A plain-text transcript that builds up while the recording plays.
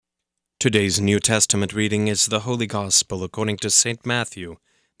Today's New Testament reading is the Holy Gospel according to St. Matthew,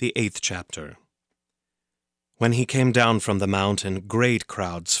 the 8th chapter. When he came down from the mountain, great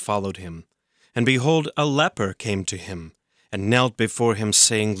crowds followed him. And behold, a leper came to him, and knelt before him,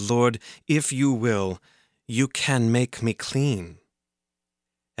 saying, Lord, if you will, you can make me clean.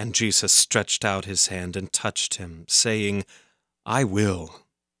 And Jesus stretched out his hand and touched him, saying, I will,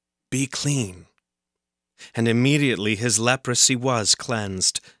 be clean. And immediately his leprosy was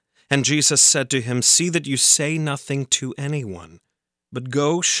cleansed. And Jesus said to him, See that you say nothing to anyone, but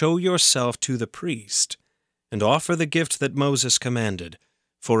go show yourself to the priest, and offer the gift that Moses commanded,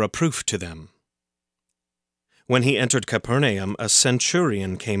 for a proof to them. When he entered Capernaum, a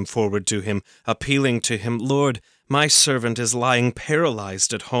centurion came forward to him, appealing to him, Lord, my servant is lying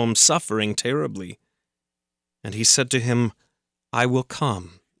paralyzed at home, suffering terribly. And he said to him, I will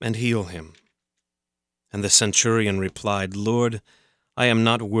come and heal him. And the centurion replied, Lord, I am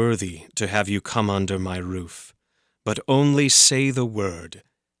not worthy to have you come under my roof, but only say the word,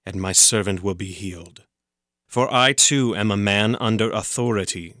 and my servant will be healed. For I too am a man under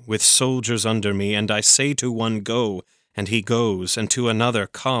authority, with soldiers under me, and I say to one, Go, and he goes, and to another,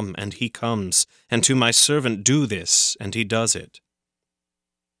 Come, and he comes, and to my servant, Do this, and he does it.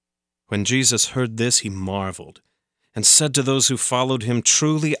 When Jesus heard this, he marveled, and said to those who followed him,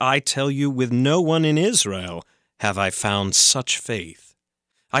 Truly I tell you, with no one in Israel have I found such faith.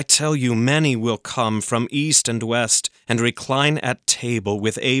 I tell you, many will come from east and west and recline at table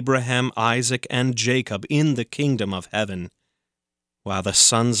with Abraham, Isaac, and Jacob in the kingdom of heaven, while the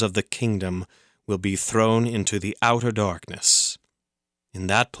sons of the kingdom will be thrown into the outer darkness. In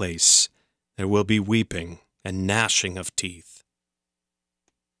that place there will be weeping and gnashing of teeth.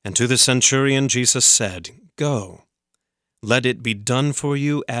 And to the centurion Jesus said, Go, let it be done for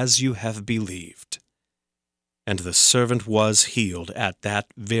you as you have believed. And the servant was healed at that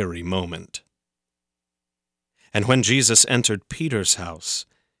very moment. And when Jesus entered Peter's house,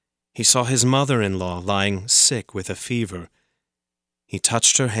 he saw his mother-in-law lying sick with a fever. He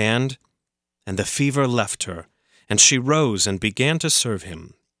touched her hand, and the fever left her, and she rose and began to serve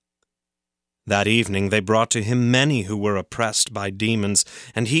him. That evening they brought to him many who were oppressed by demons,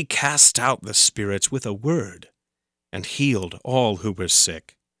 and he cast out the spirits with a word, and healed all who were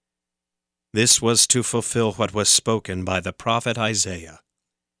sick. This was to fulfill what was spoken by the prophet Isaiah.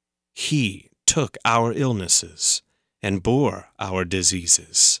 He took our illnesses and bore our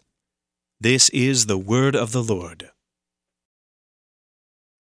diseases. This is the word of the Lord.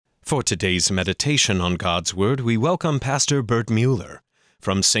 For today's meditation on God's Word, we welcome Pastor Bert Mueller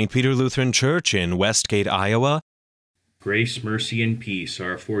from St. Peter Lutheran Church in Westgate, Iowa. Grace, mercy, and peace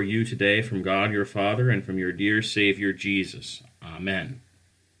are for you today from God your Father and from your dear Savior Jesus. Amen.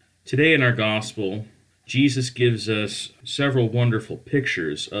 Today in our Gospel, Jesus gives us several wonderful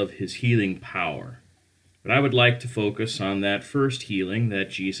pictures of his healing power. But I would like to focus on that first healing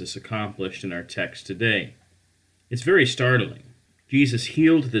that Jesus accomplished in our text today. It's very startling. Jesus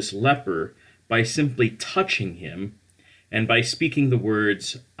healed this leper by simply touching him and by speaking the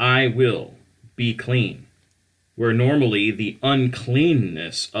words, I will, be clean. Where normally the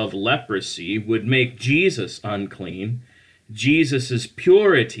uncleanness of leprosy would make Jesus unclean, Jesus'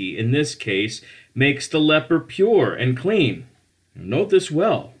 purity, in this case, makes the leper pure and clean. Note this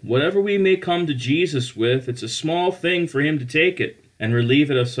well. Whatever we may come to Jesus with, it's a small thing for him to take it and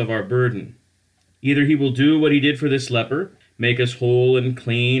relieve us of our burden. Either he will do what he did for this leper, make us whole and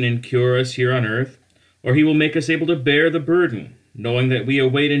clean and cure us here on earth, or he will make us able to bear the burden, knowing that we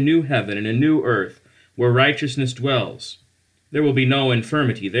await a new heaven and a new earth where righteousness dwells. There will be no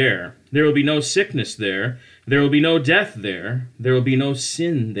infirmity there. There will be no sickness there. There will be no death there. There will be no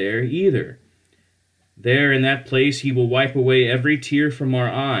sin there either. There in that place he will wipe away every tear from our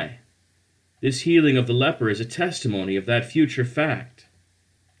eye. This healing of the leper is a testimony of that future fact.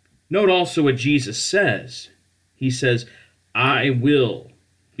 Note also what Jesus says. He says, I will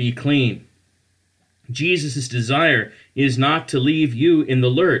be clean. Jesus' desire is not to leave you in the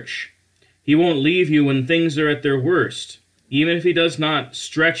lurch. He won't leave you when things are at their worst. Even if he does not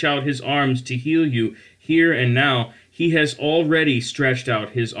stretch out his arms to heal you here and now, he has already stretched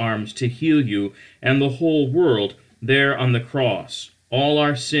out his arms to heal you and the whole world there on the cross. All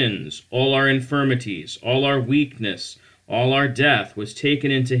our sins, all our infirmities, all our weakness, all our death was taken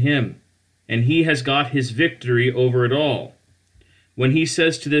into him, and he has got his victory over it all. When he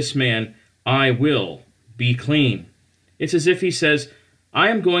says to this man, I will, be clean, it's as if he says, I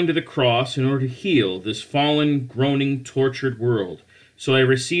am going to the cross in order to heal this fallen, groaning, tortured world. So I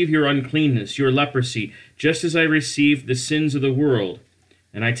receive your uncleanness, your leprosy, just as I received the sins of the world,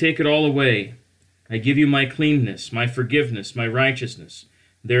 and I take it all away. I give you my cleanness, my forgiveness, my righteousness.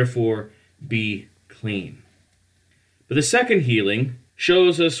 Therefore, be clean. But the second healing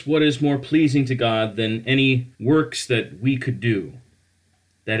shows us what is more pleasing to God than any works that we could do.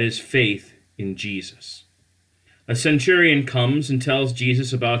 That is faith in Jesus. A centurion comes and tells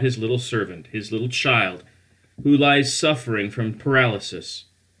Jesus about his little servant, his little child, who lies suffering from paralysis.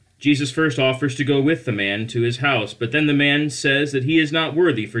 Jesus first offers to go with the man to his house, but then the man says that he is not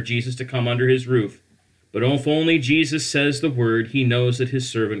worthy for Jesus to come under his roof. But if only Jesus says the word, he knows that his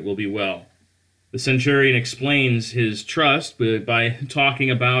servant will be well. The centurion explains his trust by talking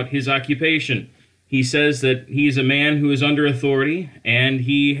about his occupation. He says that he is a man who is under authority, and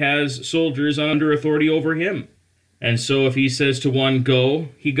he has soldiers under authority over him. And so if he says to one, go,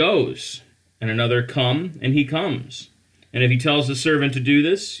 he goes, and another, come, and he comes. And if he tells the servant to do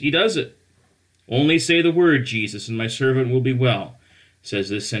this, he does it. Only say the word, Jesus, and my servant will be well, says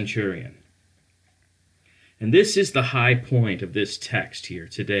this centurion. And this is the high point of this text here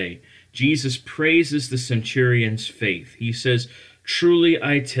today. Jesus praises the centurion's faith. He says, truly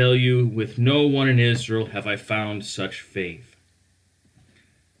I tell you, with no one in Israel have I found such faith.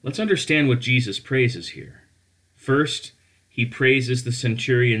 Let's understand what Jesus praises here. First, he praises the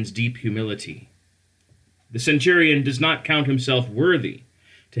centurion's deep humility. The centurion does not count himself worthy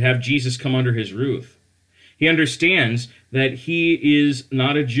to have Jesus come under his roof. He understands that he is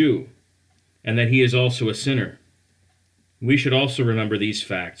not a Jew and that he is also a sinner. We should also remember these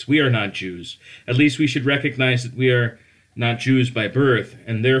facts. We are not Jews. At least we should recognize that we are not Jews by birth,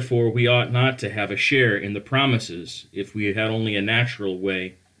 and therefore we ought not to have a share in the promises if we had only a natural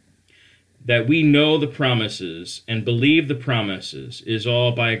way. That we know the promises and believe the promises is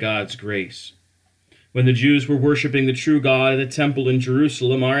all by God's grace. When the Jews were worshiping the true God at the temple in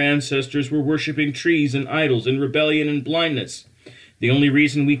Jerusalem, our ancestors were worshiping trees and idols in rebellion and blindness. The only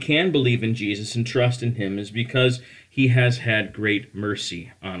reason we can believe in Jesus and trust in him is because he has had great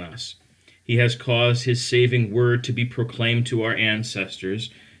mercy on us. He has caused his saving word to be proclaimed to our ancestors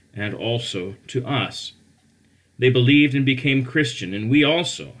and also to us. They believed and became Christian, and we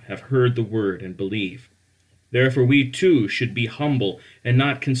also have heard the word and believe. Therefore we too should be humble and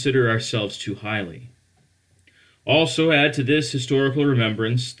not consider ourselves too highly. Also add to this historical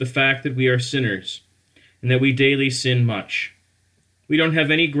remembrance the fact that we are sinners and that we daily sin much. We don't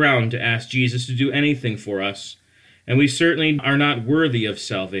have any ground to ask Jesus to do anything for us, and we certainly are not worthy of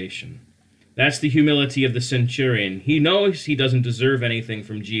salvation. That's the humility of the centurion. He knows he doesn't deserve anything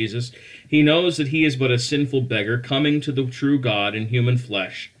from Jesus. He knows that he is but a sinful beggar coming to the true God in human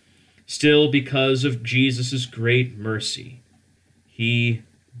flesh. Still, because of Jesus' great mercy, he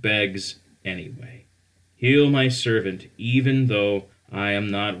begs anyway. Heal my servant, even though I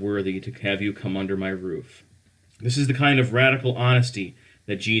am not worthy to have you come under my roof. This is the kind of radical honesty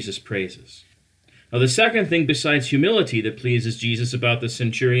that Jesus praises. Now, the second thing besides humility that pleases Jesus about the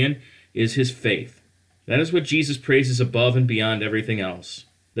centurion is his faith. That is what Jesus praises above and beyond everything else.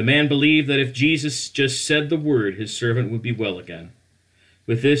 The man believed that if Jesus just said the word, his servant would be well again.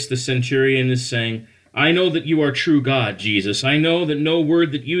 With this, the centurion is saying, I know that you are true God, Jesus. I know that no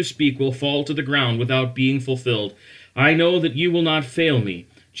word that you speak will fall to the ground without being fulfilled. I know that you will not fail me.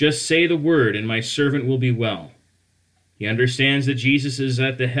 Just say the word, and my servant will be well. He understands that Jesus is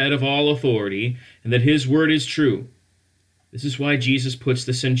at the head of all authority, and that his word is true. This is why Jesus puts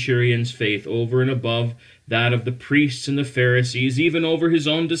the centurion's faith over and above that of the priests and the Pharisees, even over his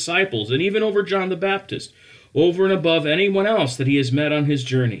own disciples, and even over John the Baptist, over and above anyone else that he has met on his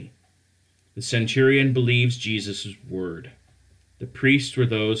journey. The centurion believes Jesus' word. The priests were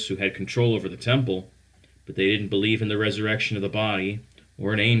those who had control over the temple, but they didn't believe in the resurrection of the body,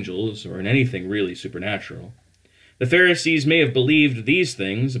 or in angels, or in anything really supernatural. The Pharisees may have believed these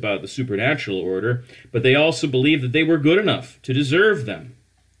things about the supernatural order, but they also believed that they were good enough to deserve them.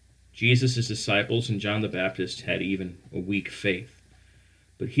 Jesus' disciples and John the Baptist had even a weak faith.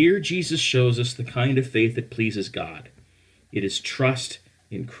 But here Jesus shows us the kind of faith that pleases God. It is trust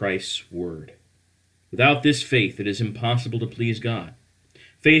in Christ's word. Without this faith, it is impossible to please God.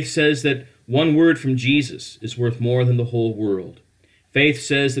 Faith says that one word from Jesus is worth more than the whole world. Faith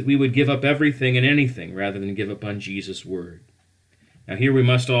says that we would give up everything and anything rather than give up on Jesus' word. Now here we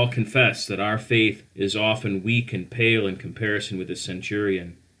must all confess that our faith is often weak and pale in comparison with the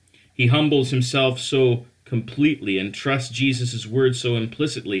centurion. He humbles himself so completely and trusts Jesus' word so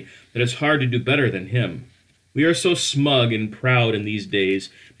implicitly that it's hard to do better than him. We are so smug and proud in these days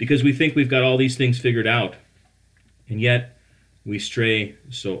because we think we've got all these things figured out. And yet, we stray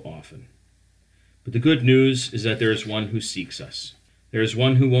so often. But the good news is that there is one who seeks us. There is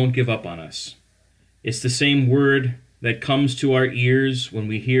one who won't give up on us. It's the same word that comes to our ears when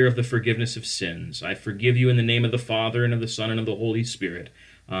we hear of the forgiveness of sins. I forgive you in the name of the Father, and of the Son, and of the Holy Spirit.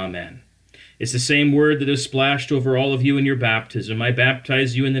 Amen. It's the same word that is splashed over all of you in your baptism. I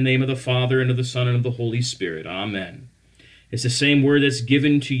baptize you in the name of the Father, and of the Son, and of the Holy Spirit. Amen. It's the same word that's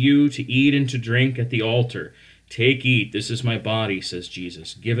given to you to eat and to drink at the altar. Take, eat, this is my body, says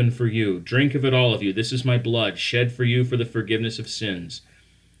Jesus, given for you. Drink of it, all of you. This is my blood, shed for you for the forgiveness of sins.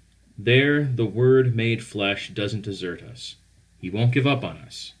 There, the Word made flesh doesn't desert us. He won't give up on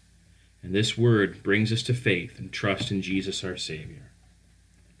us. And this Word brings us to faith and trust in Jesus our Savior.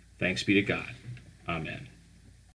 Thanks be to God. Amen.